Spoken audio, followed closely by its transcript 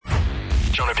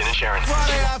Jono, Ben and Sharyn.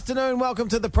 Friday afternoon, welcome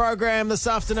to the program. This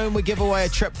afternoon we give away a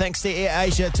trip thanks to Air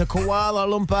Asia to Kuala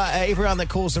Lumpur. Everyone that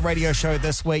calls the radio show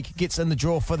this week gets in the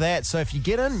draw for that. So if you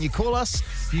get in, you call us,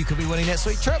 you could be winning that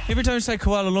sweet trip. Every time you say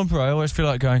Kuala Lumpur, I always feel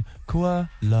like going, Kuala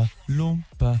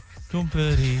Lumpur,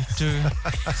 Lumpur-dee-doo.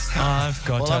 I've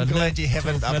got Well, I'm glad you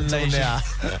haven't up until now.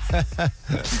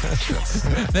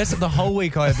 That's the whole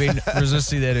week I've been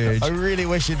resisting that urge. I really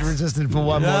wish you'd resisted for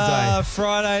one more day.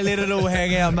 Friday, let it all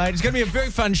hang out, mate. It's going to be a very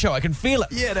fun show. I can feel it.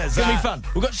 Yeah, it is. It's going to be fun.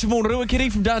 We've got Siobhan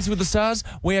Ruakiri from Dancing with the Stars.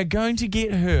 We are going to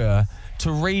get her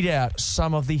to read out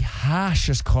some of the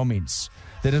harshest comments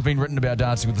that have been written about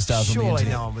Dancing with the Stars on the Surely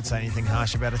internet. no one would say anything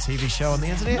harsh about a TV show on the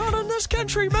internet. Not in this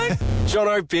country, mate.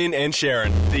 Jono, Ben and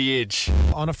Sharyn, The Edge.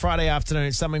 On a Friday afternoon,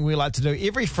 it's something we like to do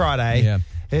every Friday. Yeah.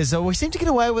 Is we seem to get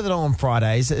away with it on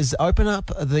Fridays. Is open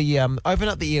up the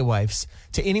airwaves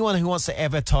to anyone who wants to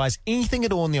advertise anything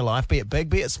at all in their life, be it big,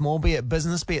 be it small, be it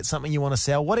business, be it something you want to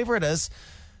sell, whatever it is.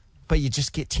 But you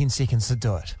just get 10 seconds to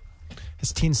do it.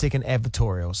 It's 10-second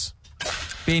advertorials.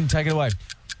 Ben, take it away.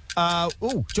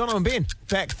 Jono and Ben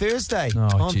back Thursday Oh,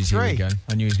 on geez, here 3. we go.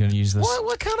 I knew he was going to use this.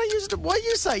 Why can't I use it? Why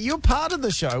you say you're part of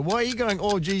the show? Why are you going?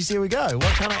 Oh, geez, here we go.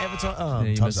 Why can't I advertise? Oh,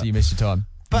 Yeah, you missed your time.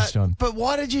 But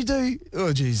why did you do?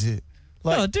 Oh, geez,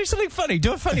 No, do something funny.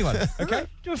 Do a funny one, okay?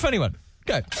 Do a funny one.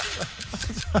 Go.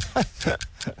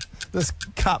 this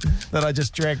cup that I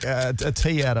just drank a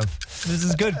tea out of. This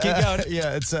is good. Keep going.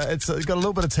 Yeah, it's got a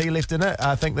little bit of tea left in it.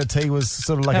 I think the tea was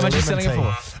sort of like How a much are you lemon selling tea.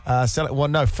 it for? Well,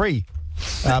 no, free.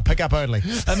 Pick up only.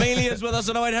 Amelia's with us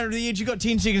on 0800 The Edge. You've got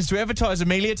 10 seconds to advertise.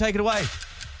 Amelia, take it away.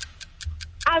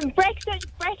 Breakfast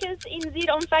Crackers NZ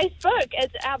on Facebook.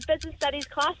 It's our business studies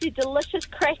class. They're delicious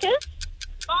crackers.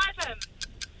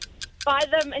 Buy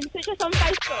them and search us on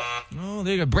Facebook. Oh,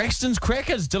 there you go. Braxton's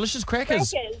Crackers. Delicious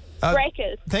crackers.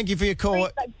 Crackers. Thank you for your call.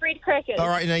 Bread crackers. All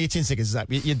right, your 10 seconds is up.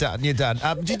 You're done. You're done.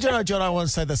 Did you know, John? I want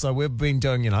to say this. Like, we've been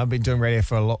doing, I've been doing radio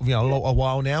for a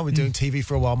while now. We're doing TV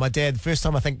for a while. My dad, first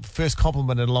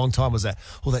compliment in a long time was that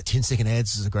 10-second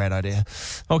ads is a great idea.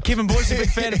 Oh, Kevin Boyce is a big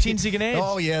fan of 10-second ads.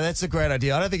 Oh yeah, that's a great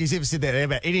idea. I don't think he's ever said that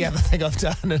about any other thing I've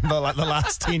done in the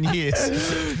last 10 years.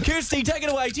 Kirsty, take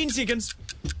it away. 10 seconds.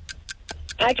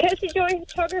 Kirsty Joy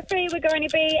Photography. We're going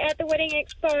to be at the Wedding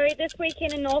Expo this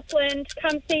weekend in Northland.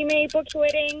 Come see me, book your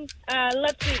wedding.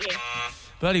 Love to meet you.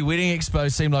 Bloody Wedding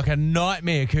Expo seemed like a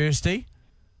nightmare, Kirsty.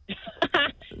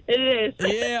 It is.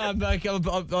 Yeah,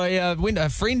 a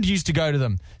friend used to go to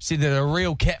them. Said they're a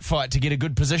real cat fight to get a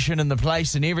good position in the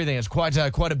place and everything. It's quite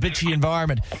a bitchy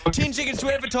environment. 10 seconds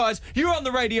to advertise. You're on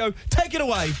the radio. Take it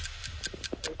away.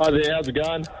 Hi there, how's it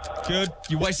going? Good.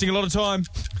 You're wasting a lot of time.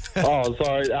 Oh,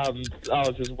 sorry. I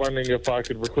was just wondering if I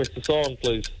could request a song,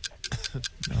 please.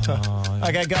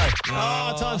 Okay, go.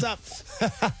 Oh, time's up.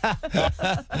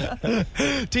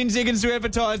 10 seconds to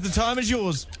advertise. The time is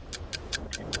yours.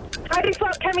 Cody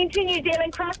Flop coming to New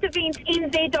Zealand, craft events,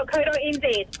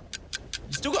 nz.co.nz.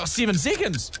 You still got 7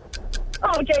 seconds.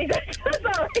 Oh, Jesus.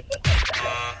 Sorry.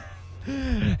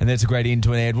 And that's a great end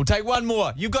to an ad. We'll take one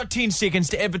more. You've got 10 seconds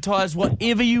to advertise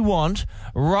whatever you want.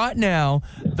 Right now,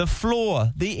 the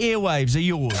floor, the airwaves are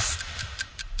yours.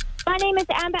 My name is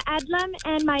Amber Adlam,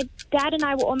 and my dad and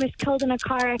I were almost killed in a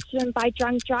car accident by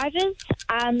drunk drivers.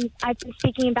 I've been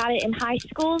speaking about it in high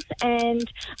schools, and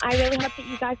I really hope that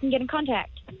you guys can get in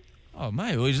contact. Oh,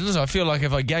 mate, well, listen, I feel like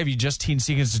if I gave you just 10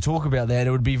 seconds to talk about that,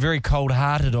 it would be very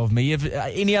cold-hearted of me.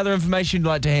 Any other information you'd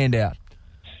like to hand out?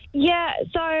 Yeah,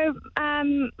 so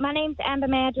my name's Amber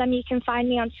Madlam. You can find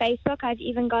me on Facebook. I've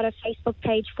even got a Facebook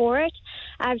page for it.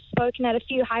 I've spoken at a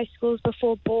few high schools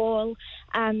before ball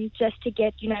just to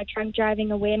get, drunk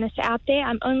driving awareness out there.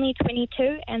 I'm only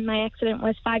 22 and my accident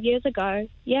was 5 years ago.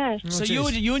 Yeah. So you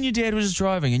and your dad were just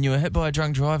driving and you were hit by a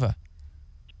drunk driver?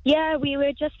 Yeah, we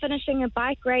were just finishing a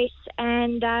bike race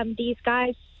and these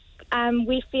guys,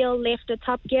 we feel, left a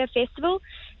Top Gear festival.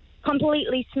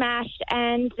 Completely smashed,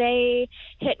 and they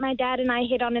hit my dad and I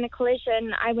head on in a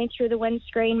collision. I went through the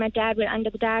windscreen, my dad went under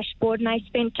the dashboard, and I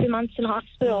spent 2 months in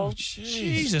hospital. Oh,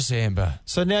 Jesus, Amber.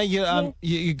 So now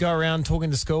you go around talking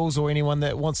to schools or anyone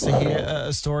that wants to hear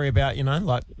a story about,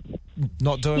 like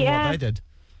not doing what they did.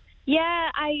 Yeah,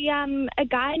 a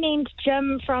guy named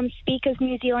Jim from Speakers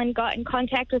New Zealand got in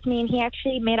contact with me, and he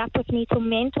actually met up with me to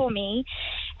mentor me,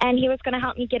 and he was going to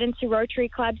help me get into Rotary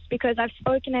clubs because I've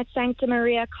spoken at Sancta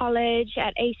Maria College,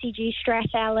 at ACG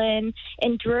Strathallan,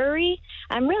 in Drury.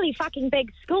 I'm really fucking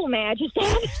big school, may I just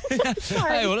add?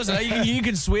 Hey, well, listen, you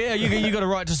can swear. You got a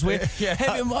right to swear. Yeah,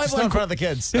 it's not in front of the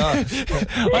kids. Oh.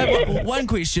 I have one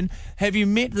question. Have you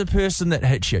met the person that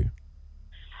hit you?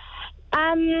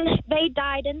 They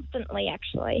died instantly,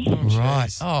 actually. Right.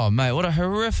 Oh, mate, what a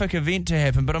horrific event to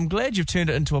happen. But I'm glad you've turned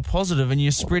it into a positive and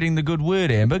you're spreading the good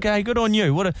word, Amber. Okay, good on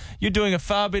you. You're doing a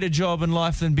far better job in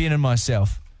life than Ben and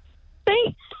myself.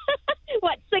 See?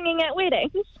 What, singing at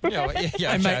weddings?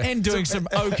 Yeah, mate, and doing some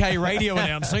okay radio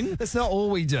announcing. That's not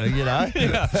all we do, you know.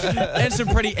 And some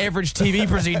pretty average TV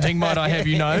presenting, might I have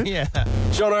you know. Yeah.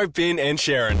 Jono, Ben and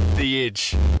Sharyn, The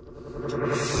Edge.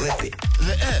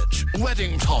 The Edge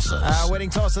Wedding Tossers. Wedding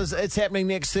tossers, it's happening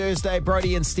next Thursday.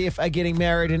 Brody and Steph are getting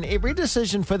married, and every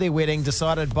decision for their wedding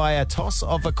decided by a toss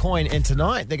of a coin. And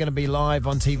tonight they're going to be live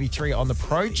on TV3 on The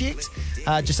Project.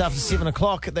 Just after 7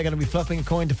 o'clock, they're going to be flipping a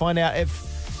coin to find out if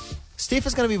Steph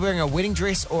is going to be wearing a wedding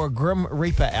dress or a Grim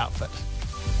Reaper outfit.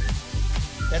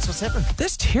 That's what's happened.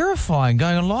 That's terrifying,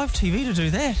 going on live TV to do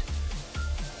that.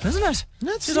 Isn't it?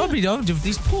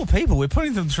 These poor people, we're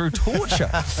putting them through torture.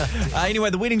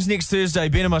 Anyway, the wedding's next Thursday.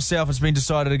 Ben and myself, it's been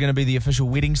decided, are going to be the official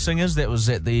wedding singers. That was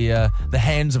at the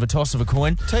hands of a toss of a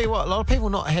coin. Tell you what, a lot of people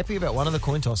not happy about one of the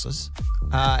coin tosses.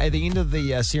 At the end of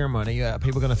the ceremony,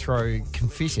 people are going to throw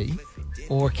confetti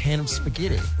or a can of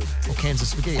spaghetti, or cans of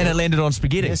spaghetti. And it landed on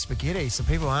spaghetti. Yeah, spaghetti. So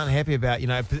people aren't happy about,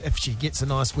 if she gets a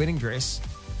nice wedding dress.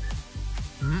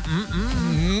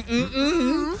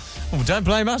 Well, don't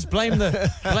blame us. Blame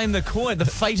the coin, the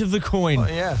fate of the coin. Oh,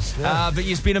 yeah. But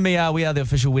yes, Ben and me we are the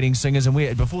official wedding singers, and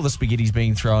before the spaghetti's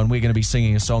being thrown, we're going to be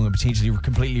singing a song and potentially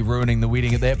completely ruining the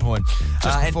wedding at that point.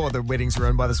 Just before the wedding's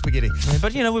ruined by the spaghetti.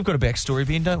 But we've got a backstory,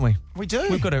 Ben, don't we? We do.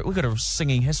 We've got a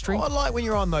singing history. I like when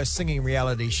you're on those singing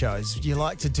reality shows. You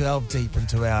like to delve deep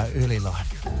into our early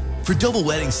life. For double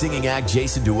wedding singing act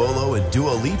Jason Derulo and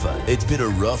Dua Lipa, it's been a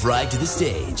rough ride to the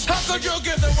stage. How could you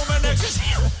give the woman next?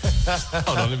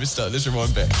 Hold on, let me start. Let's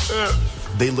rewind back.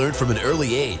 They learned from an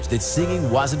early age that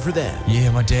singing wasn't for them. Yeah,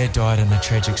 my dad died in a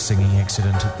tragic singing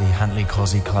accident at the Huntly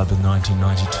Cosy Club in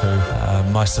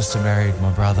 1992. My sister married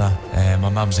my brother, and my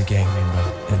mum's a gang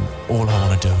member, and all I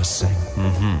want to do is sing.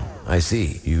 I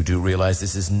see. You do realize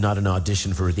this is not an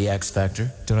audition for the X Factor?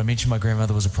 Did I mention my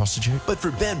grandmother was a prostitute? But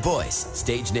for Ben Boyce,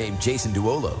 stage name Jason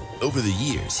Derulo, over the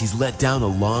years, he's let down a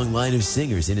long line of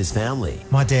singers in his family.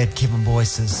 My dad, Kevin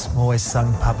Boyce, has always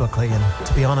sung publicly, and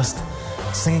to be honest,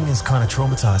 singing has kind of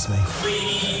traumatized me.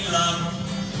 We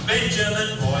love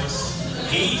Benjamin Boyce.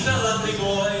 He's a lovely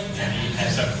boy, and he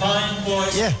has a fine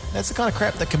voice. Yeah, that's the kind of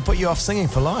crap that can put you off singing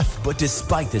for life. But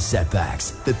despite the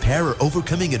setbacks, the pair are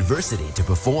overcoming adversity to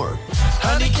perform.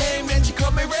 Honey came and she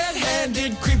caught me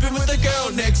red-handed, creeping with the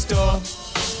girl next door.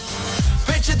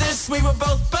 Picture this, we were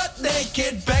both butt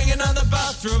naked, banging on the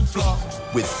bathroom floor.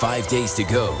 With 5 days to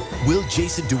go, will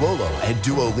Jason Derulo and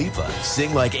Dua Lipa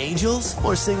sing like angels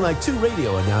or sing like two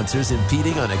radio announcers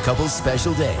impeding on a couple's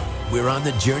special day? We're on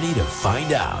the journey to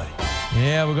find out.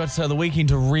 Yeah, we've got the weekend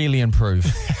to really improve.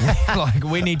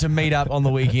 We need to meet up on the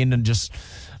weekend and just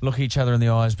look each other in the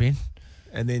eyes, Ben.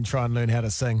 And then try and learn how to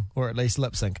sing, or at least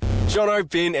lip sync. Jono,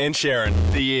 Ben and Sharyn,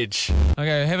 The Edge.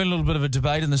 Okay, having a little bit of a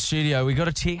debate in the studio. We got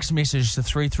a text message to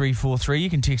 3343. You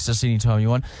can text us anytime you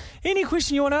want. Any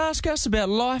question you want to ask us about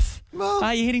life? Well,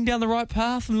 are you heading down the right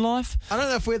path in life? I don't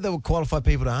know if we're the qualified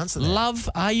people to answer that. Love,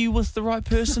 are you with the right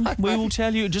person? We will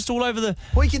tell you, just all over the...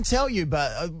 We can tell you,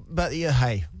 but yeah,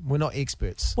 hey, we're not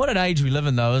experts. What an age we live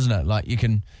in, though, isn't it? Like, you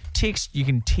can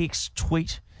text,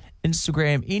 tweet,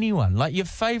 Instagram, anyone. Like, your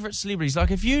favourite celebrities. Like,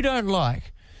 if you don't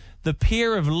like the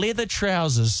pair of leather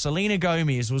trousers Selena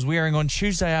Gomez was wearing on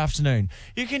Tuesday afternoon,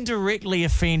 you can directly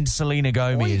offend Selena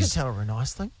Gomez. Well, you can tell her a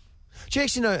nice thing. Do you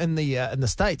actually know in the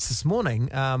States this morning,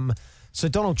 so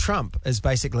Donald Trump is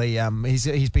basically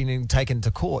he's been taken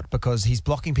to court because he's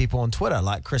blocking people on Twitter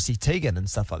like Chrissy Teigen and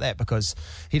stuff like that because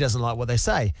he doesn't like what they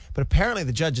say. But apparently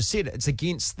the judge has said it's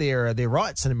against their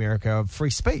rights in America of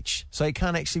free speech, so he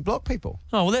can't actually block people.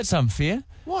 Oh, well, that's unfair.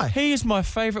 Why? He is my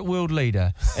favourite world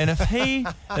leader, and if he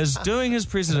is doing his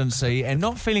presidency and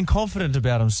not feeling confident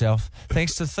about himself,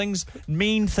 thanks to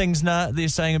mean things they're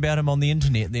saying about him on the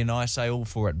internet, then I say all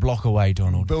for it. Block away,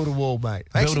 Donald. Build a wall, mate.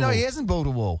 Actually, no, he hasn't built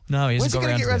a wall. No, he hasn't. When's he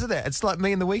going to get around to that? It's like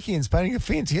me in the weekends painting a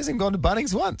fence. He hasn't gone to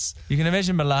Bunnings once. You can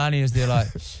imagine Melania's there like...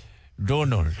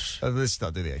 Donald, let's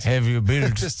not do the accent. Have you built...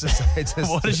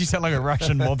 Why does she sound like a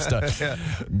Russian mobster? Yeah.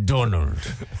 Donald,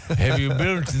 have you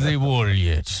built the wall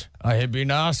yet? I have been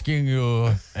asking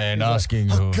you and asking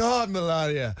you. Oh, God,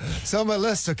 Melania. It's on my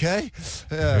list, okay?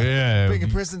 Yeah. Being a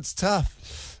president's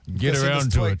tough. Get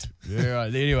around to it. Yeah,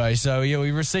 right. Anyway, so we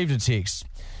received a text.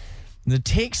 The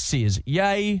text says,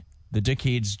 yay, the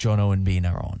dickheads Jono and Ben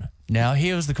are on. Now,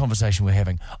 here's the conversation we're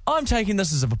having. I'm taking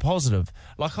this as a positive.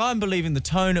 Like, I'm believing the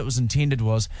tone it was intended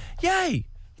was, yay,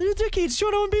 the dickheads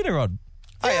Jono and Ben are on.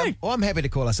 Hey, I'm happy to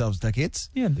call ourselves dickheads.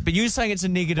 Yeah, but you're saying it's a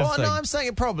negative Well, thing. no, I'm saying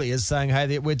it probably is saying, hey,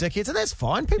 that we're dickheads, and that's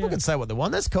fine. People can say what they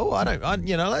want. That's cool.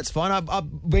 That's fine.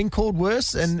 I've been called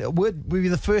worse, and we'd be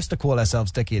the first to call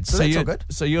ourselves dickheads, so that's all good.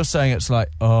 So you're saying it's like,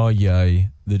 oh, yay,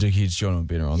 the dickheads Jono and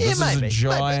Ben are on. Yeah, this maybe. is a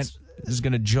giant... This has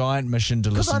got a giant mission to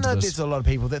Because listen I know to there's this. a lot of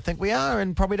people that think we are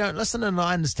and probably don't listen, and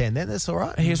I understand that. That's all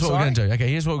right. Here's what we're going to do. Okay,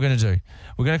 here's what we're going to do.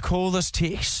 We're going to call this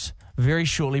text very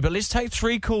shortly, but let's take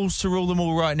 3 calls to rule them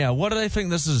all right now. What do they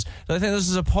think this is? Do they think this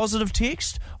is a positive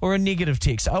text or a negative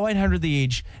text? 0800 The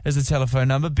Edge is the telephone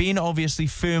number. Ben obviously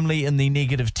firmly in the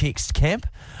negative text camp.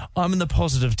 I'm in the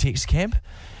positive text camp.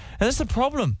 And that's the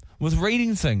problem with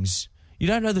reading things. You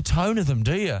don't know the tone of them,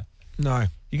 do you? No.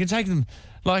 You can take them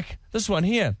like this one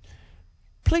here.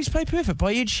 Please Play Perfect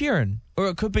by Ed Sheeran. Or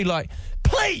it could be like,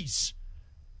 please,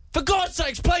 for God's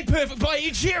sakes, play Perfect by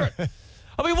Ed Sheeran.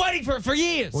 I've been waiting for it for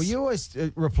years. Well, you always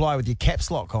reply with your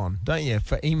caps lock on, don't you,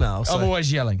 for emails? I'm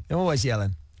always yelling. You're always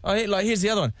yelling. Here's the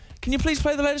other one. Can you please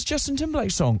play the latest Justin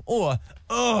Timberlake song? Or,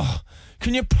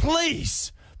 can you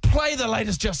please play the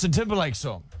latest Justin Timberlake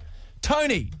song?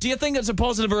 Tony, do you think it's a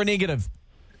positive or a negative?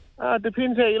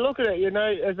 Depends how you look at it, you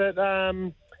know. Is it,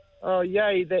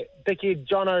 yay, that dickhead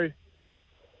Jono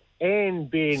and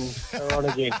Ben are on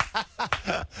again.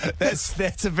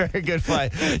 That's a very good play.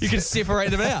 You can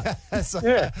separate them out.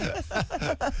 Yeah.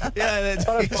 Yeah, that's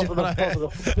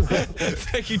Positive.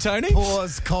 Thank you, Tony.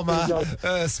 Pause, comma,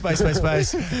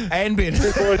 space, and Ben.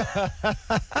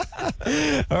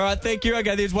 All right, thank you.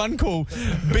 Okay, there's one call.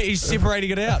 He's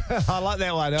separating it out. I like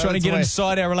that one. Trying to get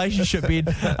inside our relationship, Ben.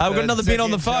 We've got another Ben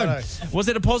on the phone. Was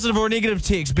it a positive or a negative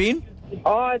text, Ben?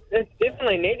 Oh, it's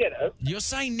definitely negative. You're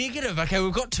saying negative. Okay,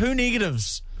 we've got 2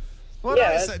 negatives. Well, Yeah,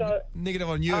 no, it's so, negative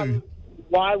on you.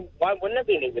 Why wouldn't it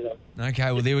be negative?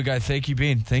 Okay, well, there we go. Thank you,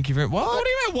 Ben. Thank you very much. What do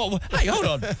you mean? What? Hey, hold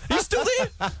on. Are you still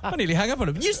there? I nearly hung up on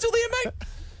him. You still there, mate?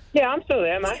 Yeah, I'm still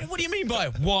there, mate. What do you mean by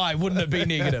why wouldn't it be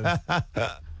negative?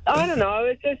 I don't know.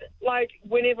 It's just like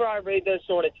whenever I read those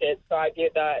sort of texts, I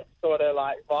get that sort of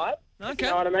like vibe. Okay.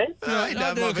 You know what I mean?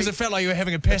 No, because it felt like you were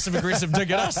having a passive-aggressive dig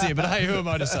at us there, but hey, who am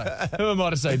I to say? Who am I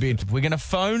to say, Ben? We're going to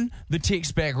phone the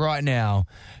text back right now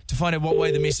to find out what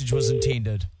way the message was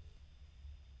intended.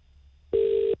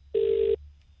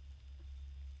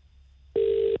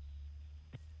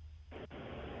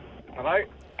 Hello?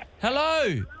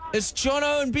 Hello, it's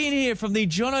Jono and Ben here from the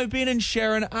Jono, Ben and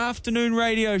Sharyn Afternoon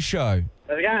Radio Show.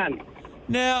 How's it going?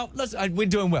 Now, listen, we're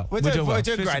doing well. We're doing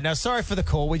great. Now, sorry for the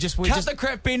call. We just Cut the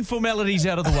crap Ben formalities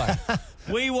out of the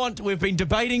way. We've been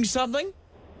debating something.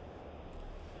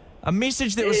 A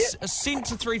message that was sent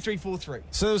to 3343.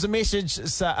 So there was a message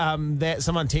that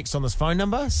someone texted on this phone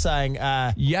number saying,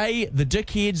 yay, the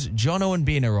dickheads Jono and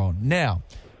Ben are on. Now,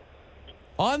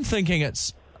 I'm thinking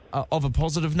it's of a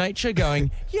positive nature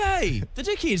going, yay, the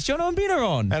dickheads Jono and Ben are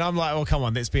on. and I'm like, well, come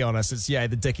on, let's be honest. It's, the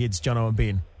dickheads, Jono and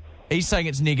Ben. He's saying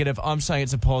it's negative. I'm saying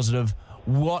it's a positive.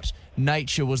 What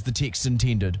nature was the text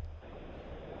intended?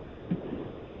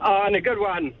 Oh, and a good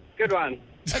one. Good one.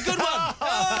 A good one.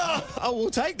 Oh, we'll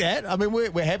take that. I mean,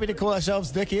 we're happy to call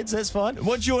ourselves dickheads. That's fine.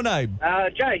 What's your name?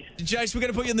 Jace. Jace, we're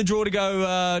going to put you in the draw to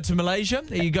go to Malaysia.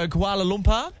 You go Kuala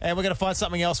Lumpur. And we're going to find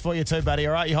something else for you too, buddy.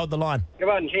 All right, you hold the line. Good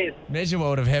one. Cheers. Imagine what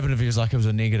would have happened if he was like it was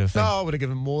a negative thing. No, I would have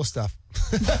given more stuff.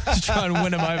 To try and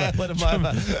win him over. Win him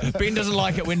over. Ben doesn't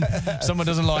like it when someone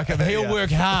doesn't like him. He'll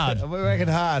work hard. We're working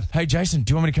hard. Hey, Jason,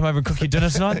 do you want me to come over and cook your dinner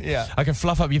tonight? Yeah. I can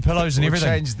fluff up your pillows and We'll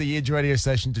everything. change the Edge radio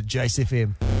station to Jace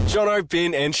FM. Jono,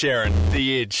 Ben and Sharyn,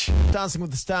 The Edge. Dancing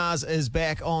with the Stars is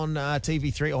back on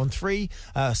TV3 on 3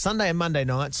 Sunday and Monday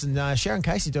nights, and Sharyn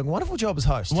Casey doing a wonderful job as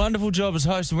host. Wonderful job as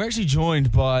host. And we're actually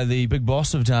joined by the big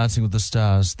boss of Dancing with the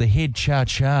Stars, the head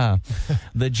cha-cha,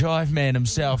 the jive man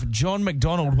himself, John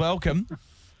McDonald. Welcome.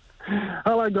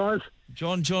 Hello, guys.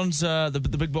 John's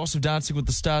the big boss of Dancing with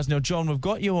the Stars. Now, John, we've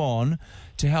got you on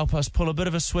to help us pull a bit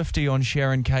of a Swiftie on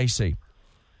Sharyn Casey.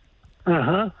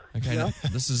 Uh-huh. Okay, now,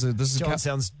 this is John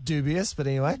sounds dubious, but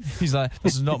anyway. He's like,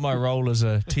 this is not my role as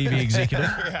a TV executive.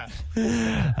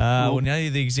 Well, now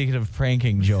you're the executive of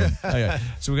pranking, John. Okay,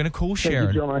 so we're going to call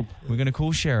Sharyn. We're going to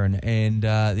call Sharyn, and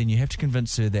then you have to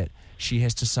convince her that she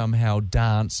has to somehow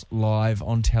dance live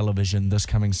on television this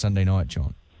coming Sunday night,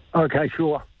 John. Okay,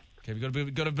 sure. Okay,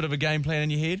 we've got a bit of a game plan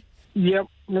in your head? Yep,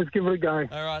 let's give it a go.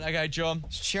 All right, okay, John.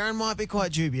 Sharyn might be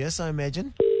quite dubious, I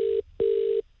imagine.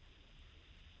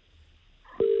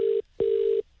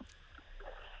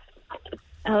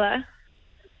 Hello?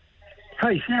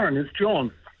 Hey, Sharyn, it's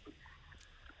John.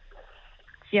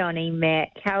 Johnny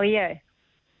Mac, how are you?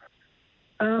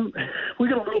 We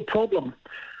got a little problem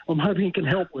I'm hoping you can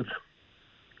help with.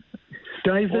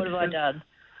 What have I done?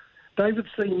 David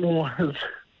Seymour has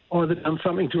either done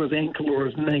something to his ankle or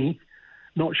his knee.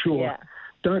 Not sure.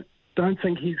 Yeah. Don't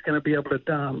think he's going to be able to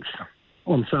dance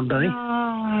on Sunday.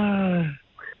 No.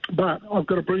 But I've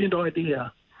got a brilliant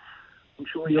idea. I'm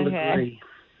sure you'll agree.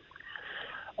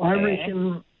 I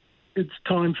reckon it's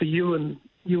time for you and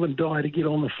Di to get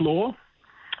on the floor.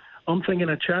 I'm thinking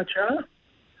a cha-cha.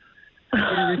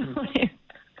 What do you reckon?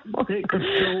 That could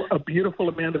fill a beautiful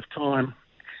amount of time.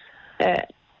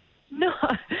 No,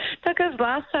 because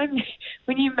last time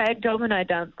when you made Dom and I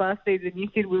dance last season, you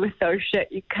said we were so shit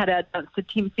you cut our dance for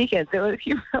 10 seconds. It was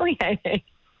humiliating.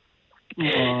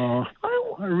 Oh,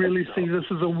 I really see this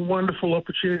as a wonderful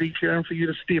opportunity, Sharyn, for you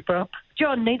to step up.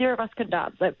 John, neither of us can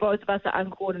dance. Like, both of us are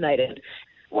uncoordinated.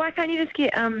 Why can't you just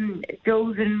get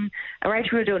Jules and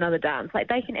Rachel to do another dance? Like,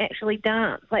 they can actually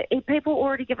dance. Like, people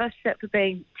already give us shit for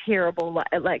being terrible.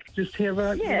 Like just have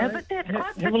a but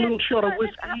that's have a little shot of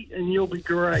whiskey and you'll be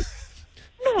great.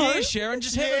 No. Yeah, Sharyn,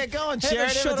 just go on, have Sharyn, a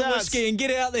shot of whiskey and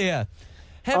get out there.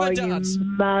 Have a dance. You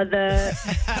mother.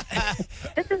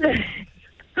 This is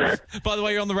By the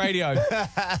way, you're on the radio.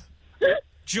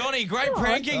 Johnny, great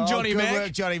pranking, Johnny Mac. Good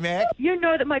work, Johnny Mac. You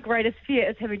know that my greatest fear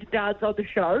is having to dance on the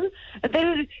show. And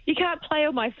then you can't play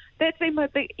on my... That's been my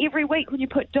big... Every week when you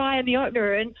put Di in the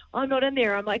opener and I'm not in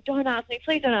there, I'm like, don't ask me,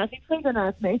 please don't ask me, please don't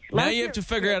ask me. Now you have to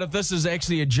figure out if this is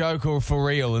actually a joke or for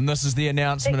real, and this is the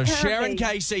announcement of Sharyn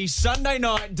Casey, Sunday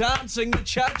night, dancing the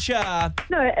cha-cha.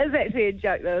 No, it is actually a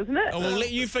joke though, isn't it? Oh, we'll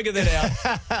let you figure that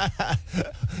out.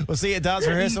 We'll see you at dance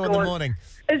rehearsal in the morning.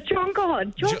 Is John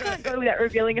gone? John can't go without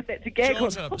revealing if that's a gag or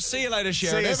not. See you later,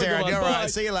 Sharyn. See you, Sharyn. You're right.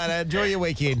 See you later. Enjoy your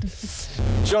weekend.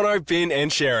 Jono, Ben and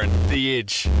Sharyn, The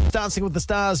Edge. Dancing with the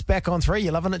Stars back on 3.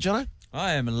 You loving it, Jono?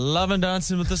 I am loving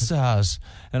Dancing with the Stars.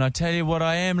 And I tell you what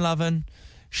I am loving,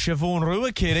 Siobhan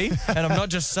Ruakiri. And I'm not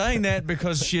just saying that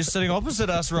because she's sitting opposite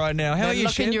us right now. How are you,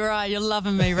 Look in Chev? your eye. You're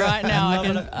loving me right now. I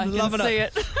can see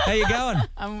it. How you going?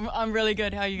 I'm really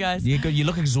good. How are you guys? You're good. You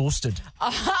look exhausted.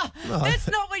 That's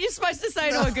not what you're supposed to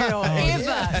say to a girl,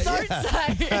 ever. Don't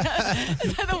say it.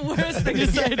 Is that the worst thing to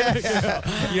say to a girl?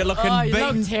 You're looking you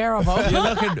beaten. look terrible. You're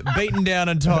looking beaten down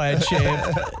and tired,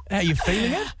 Chev. How you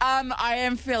feeling it? I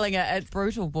am feeling it. It's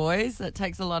brutal, boys. It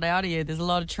takes a lot out of you. There's a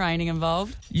lot of training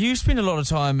involved. You spend a lot of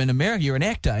time in America. You're an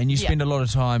actor, and you spend a lot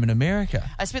of time in America.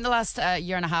 I spent the last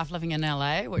year and a half living in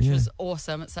LA, which was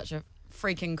awesome. It's such a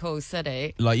freaking cool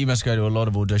city. Like, you must go to a lot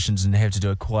of auditions and have to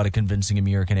do quite a convincing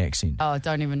American accent. Oh,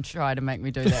 don't even try to make me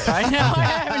do that right now. I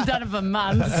haven't done it for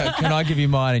months. Can I give you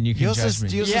mine and you can judge me?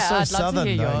 Yours is so I'd southern, love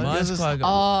to hear though. yours.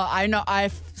 Oh, I know.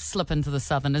 I slip into the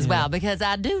southern as well because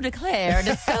I do declare, and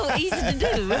it's so easy to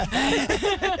do.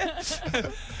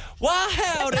 Why,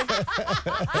 howdy.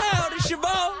 Howdy,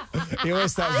 Siobhan. He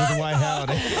always starts with why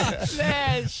howdy.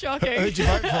 Man, shocking. Who'd you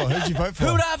vote for?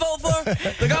 Who'd I vote for?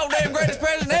 The goddamn greatest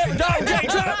president ever, Donald J.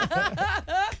 Trump.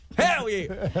 Hell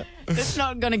yeah. It's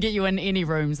not going to get you in any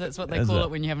rooms. That's what they call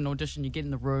it when you have an audition. You get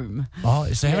in the room. Oh,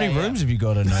 so how many rooms have you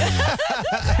got in there?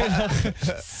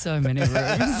 So many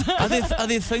rooms. Are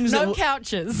there things no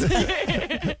couches.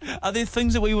 Are there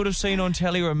things that we would have seen on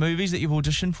telly or movies that you've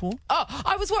auditioned for? Oh,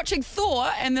 I was watching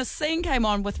Thor and this scene came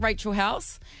on with Rachel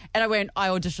House and I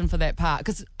auditioned for that part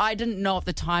because I didn't know at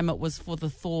the time it was for the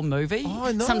Thor movie.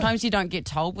 Oh, no. Sometimes you don't get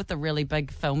told with the really big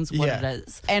films what it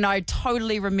is. And I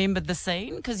totally remembered the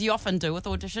scene because you often do with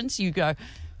auditions. You go,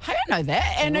 hey, I know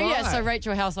that. And so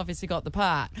Rachel House obviously got the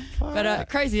part. But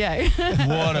crazy, eh?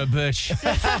 What a bitch.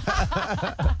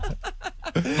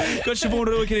 Got Siobhan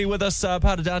Ruakiri with us,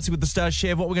 part of Dancing with the Stars.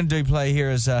 Chev, what we're going to do play here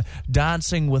is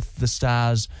Dancing with the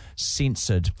Stars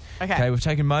Censored. Okay, we've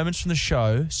taken moments from the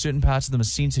show. Certain parts of them are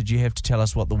censored. You have to tell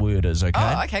us what the word is,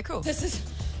 okay? Oh, okay, cool. This is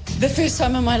the first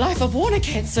time in my life I've worn a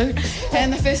catsuit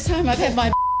and the first time I've had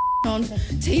my on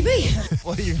TV.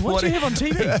 What do you have on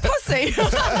TV? Pussy.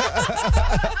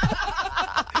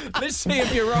 Let's see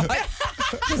if you're right.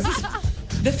 This is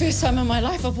the first time in my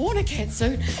life I've worn a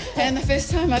catsuit and the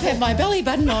first time I've had my belly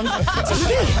button on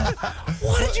TV.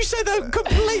 Why did you say the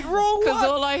complete wrong one? Because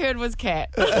all I heard was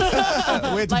cat.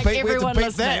 Where'd to beat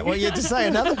that? Well, you had to say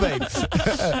another beat.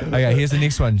 Okay, here's the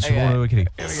next one. Siobhan Ruakiri.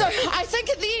 So I think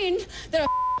at the end that I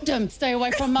him. Stay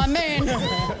away from my man.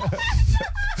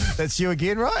 That's you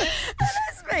again, right?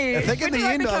 That's me. I think in the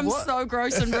end, become so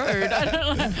gross and rude. I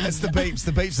don't know. It's the beeps.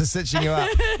 The beeps are stitching you up.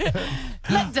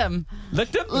 Licked him.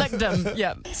 Licked him? Licked him,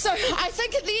 yeah. So I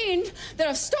think at the end that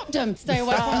I've stopped him. Stay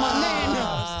away from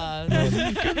my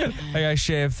man. Okay,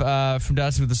 Chef, from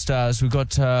Dancing with the Stars, we've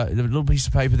got a little piece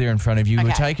of paper there in front of you. Okay.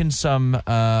 We've taken some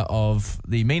of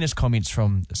the meanest comments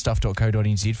from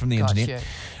stuff.co.nz from the internet.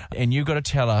 And you've got to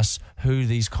tell us who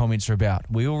these comments are about.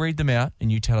 We will read them out,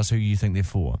 and you tell us who you think they're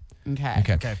for. Okay.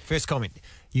 Okay, first comment.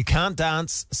 You can't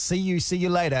dance. See you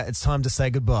later. It's time to say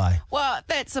goodbye. Well,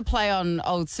 that's a play on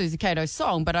old Susie Cato's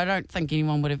song, but I don't think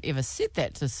anyone would have ever said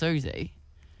that to Susie.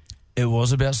 It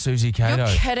was about Susie Cato.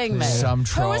 You're kidding me. Some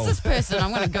troll. Who is this person?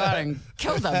 I'm going to go out and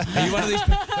kill them. Are you one of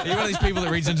these people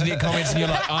that reads internet comments and you're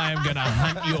like, I am going to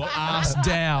hunt your ass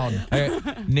down? Okay,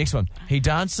 next one. He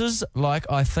dances like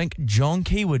I think John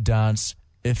Key would dance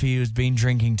if he was been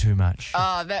drinking too much.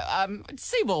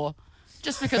 Seymour.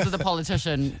 Just because of the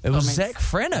politician. It was comments. Zach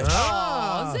Franick.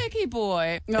 Oh, Zachy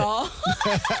boy. Oh.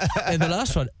 And the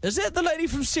last one. Is that the lady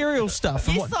from Serial Stuff?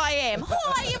 Yes, I am.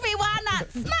 Hi, everyone.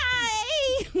 It's me.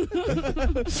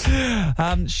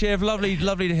 Chev, lovely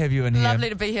to have you in here. Lovely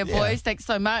to be here, boys. Thanks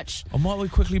so much. Oh, might we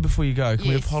quickly, before you go, can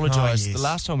we apologise? Oh, yes. The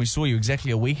last time we saw you,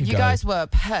 exactly a week ago, You guys were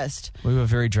pissed. we were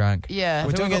very drunk. Yeah.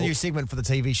 We're doing a new segment for the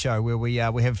TV show where we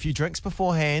have a few drinks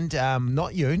beforehand.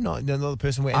 Not you, not the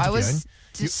person we're interviewing. I was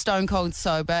stone cold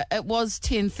sober. It was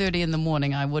 10:30 in the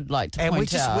morning. I would like to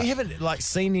point out. We haven't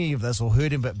seen any of this or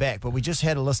heard him back, but we just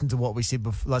had to listen to what we said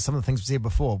before, some of the things we said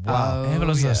before. Wow. Have a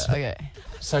listen to this. Okay.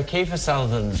 So Kiefer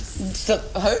Sutherland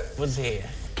Who? was here.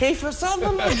 Kiefer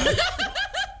Sutherland.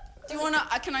 Do you want to?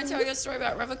 Can I tell you a story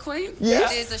about River Queen?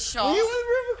 Yes. There's a shop. You were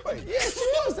River Queen? Yes, she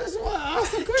was. That's why I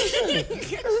asked the question.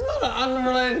 It's not an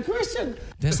unrelated question.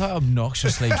 That's like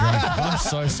obnoxiously drunk. I'm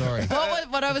so sorry.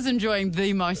 What I was enjoying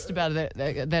the most about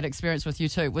that experience with you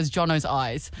two was Jono's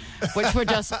eyes, which were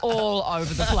just all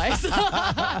over the place.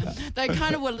 They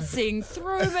kind of were seeing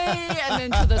through me and then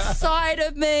to the side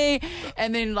of me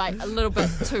and then like a little bit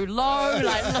too low,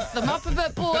 like lift them up a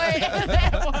bit, boy.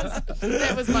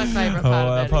 That was my favourite part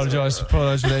of that. I apologise for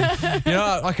that. You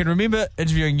know, I can remember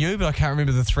interviewing you, but I can't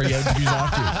remember the 3 interviews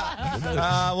after you.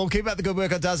 Well, keep up the good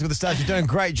work on Dancing with the Stars. You're doing a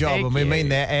great job, Thank and we you. mean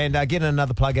that. And get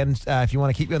another plug in if you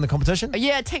want to keep you in the competition.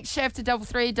 Yeah, text Shav to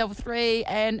 3333.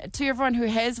 And to everyone who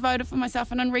has voted for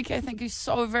myself and Enrique, thank you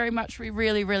so very much. We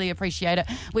really, really appreciate it.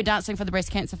 We're dancing for the Breast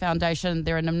Cancer Foundation.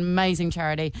 They're an amazing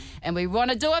charity, and we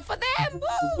want to do it for them.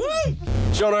 Woo!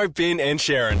 Jono, Ben and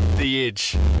Sharyn, The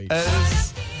Edge.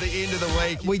 It's the end of the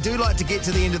week. We do like to get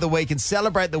to the end of the week and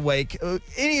celebrate the week.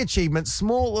 Any achievements,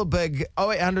 small or big,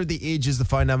 0800 The Edge is the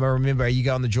phone number. Remember, you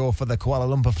go on the draw for the Kuala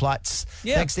Lumpur flights.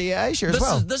 Yeah. Thanks to Asia as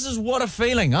well. This is what a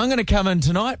feeling. I'm going to come in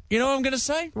tonight. You know what I'm going to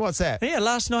say? What's that? Yeah,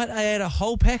 last night I had a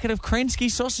whole packet of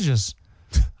Kransky sausages.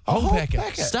 whole packet.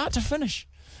 packet? Start to finish.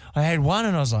 I had one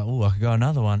and I was like, oh, I could go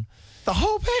another one. The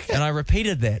whole packet? And I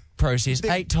repeated that process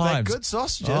 8 times. They're good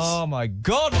sausages. Oh, my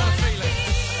God, what a feeling.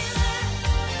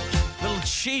 Little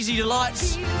cheesy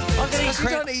delights. I could eat You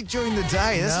don't eat during the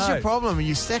day. This is your problem.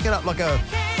 You stack it up like a...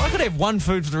 I could have one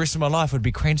food for the rest of my life. It would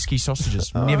be Kransky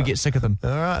sausages. Never get sick of them. All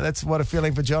right, that's what a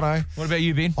feeling for Jono. What about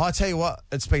you, Ben? I tell you what,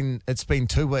 it's been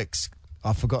 2 weeks.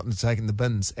 I've forgotten to take the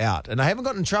bins out, and I haven't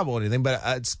gotten in trouble or anything. But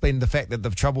it's been the fact that the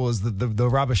trouble is the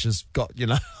rubbish has got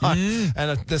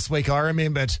And this week I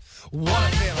remembered what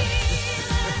a feeling.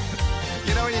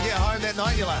 You know when you get home that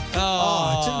night, you're like,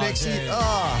 I didn't actually.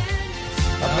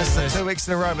 I've missed it 2 weeks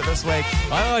in a row, but this week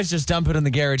I always just dump it in the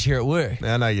garage here at work.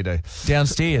 I know you do.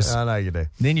 Downstairs. I know you do.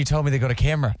 Then you told me they got a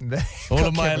camera. All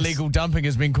of my cameras. illegal dumping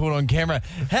has been caught on camera.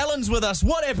 Helen's with us.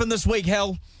 What happened this week,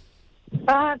 Hel?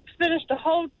 Finished a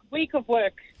whole week of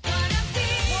work. We're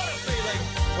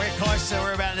close, so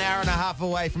we're about an hour and a half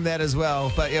away from that as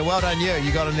well. But yeah, well done you.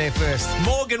 You got in there first.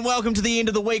 Morgan, welcome to the end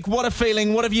of the week. What a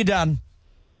feeling. What have you done?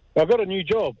 I've got a new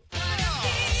job.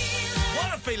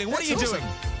 What a feeling. What are you That's doing?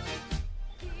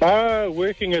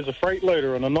 Working as a freight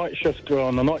loader on a night shift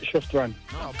run.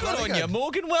 Oh, good on you,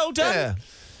 Morgan. Well done. Yeah.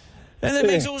 And that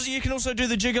means also you can also do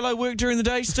the gigolo work during the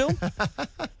day still?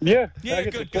 Yeah, Yeah, I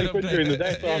get good, to sleep good. in during the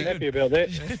day, so I'm happy about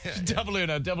that. Double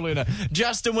earner.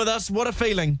 Justin with us. What a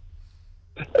feeling.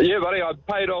 Yeah, buddy, I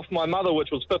paid off my mother,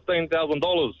 which was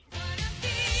 $15,000.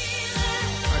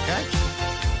 Okay.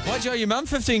 Why'd you owe your mum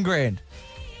 15 grand?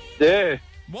 Yeah.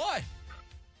 Why?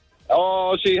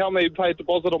 Oh, she helped me pay a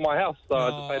deposit on my house, so I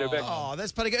just paid her back. Oh,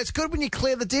 that's pretty good. It's good when you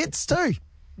clear the debts too.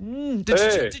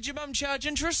 Did your mum charge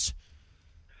interest?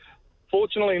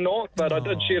 Fortunately not, but I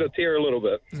did shed a tear a little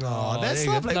bit. Oh, that's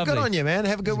there you go. lovely. Good on you, man.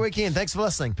 Have a good weekend. Thanks for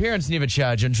listening. Parents never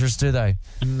charge interest, do they?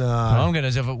 No. I'm going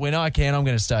to, when I can, I'm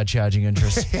going to start charging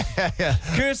interest. Yeah.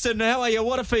 Kirsten, how are you?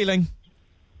 What a feeling.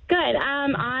 Good.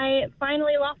 I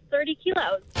finally lost 30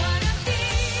 kilos.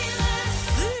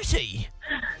 30?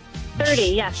 30,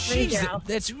 yes. 30. Jeez,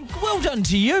 that's well done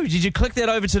to you. Did you click that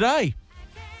over today?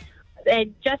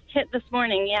 It just hit this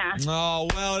morning, yeah. Oh,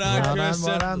 well done, Kirsten.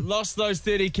 Well done. Lost those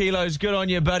 30 kilos. Good on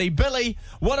you, buddy. Billy,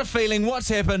 what a feeling. What's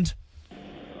happened?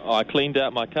 I cleaned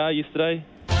out my car yesterday.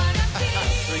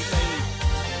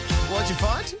 What'd you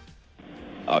find?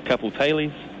 A couple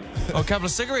tailies. Oh, a couple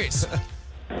of cigarettes.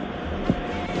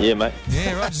 Yeah, mate.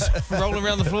 Yeah, right. Just rolling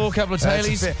around the floor, a couple of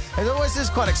tailies. It always is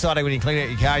quite exciting when you clean out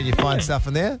your car and you find stuff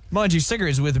in there. Mind you,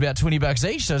 cigarettes are worth about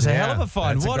 $20 each, so it's a hell of a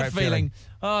find. That's a What a great feeling.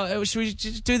 Should we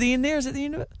just do the end there? Is it the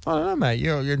end of it? I don't know, mate.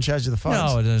 You're in charge of the phones.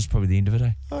 No, it's probably the end of it,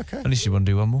 eh? Okay. Unless you want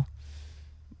to do one more.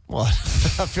 Well, I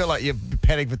feel like you're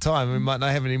panicked for time. We might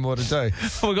not have any more to do.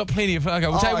 We've got plenty of... Okay,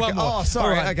 we'll take one more. Oh,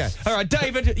 sorry. All right. Okay. All right,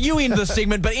 David, you end this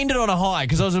segment, but end it on a high,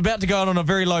 because I was about to go on a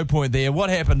very low point there. What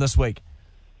happened this week?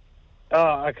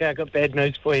 Oh, okay, I got bad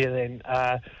news for you then.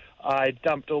 I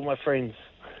dumped all my friends.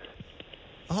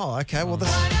 Oh, okay. Well,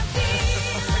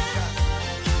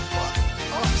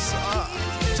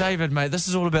 David, mate, this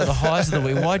is all about the highs of the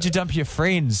week. Why'd you dump your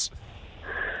friends?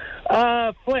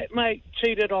 Flatmate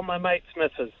cheated on my mate's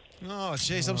missus. Oh,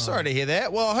 jeez, I'm sorry to hear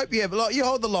that. Well, I hope you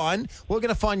hold the line. We're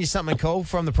going to find you something cool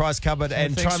from the prize cupboard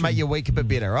and try and make your week a bit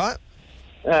better, right?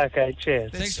 Okay,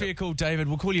 cheers. Thanks for your call, David.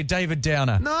 We'll call you David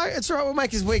Downer. No, it's all right. We'll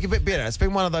make his week a bit better. It's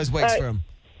been one of those weeks for him.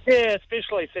 Yeah,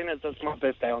 especially seeing as it's my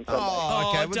birthday on Sunday. Oh,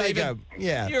 okay. Well, David, there you go.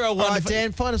 Yeah. You're a All right, wonderful...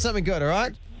 Dan, find him something good, all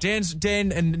right? Dan,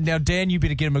 you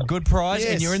better get him a good prize,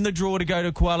 Yes. and you're in the draw to go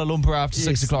to Kuala Lumpur after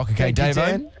 6 o'clock, okay, Thank you, Dave?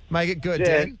 Dan. Make it good, Yeah.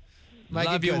 Dan. Make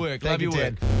Love it your good. work. Thank Love you, your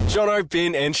work. Dan. Jono,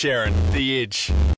 Ben and Sharyn, The Edge.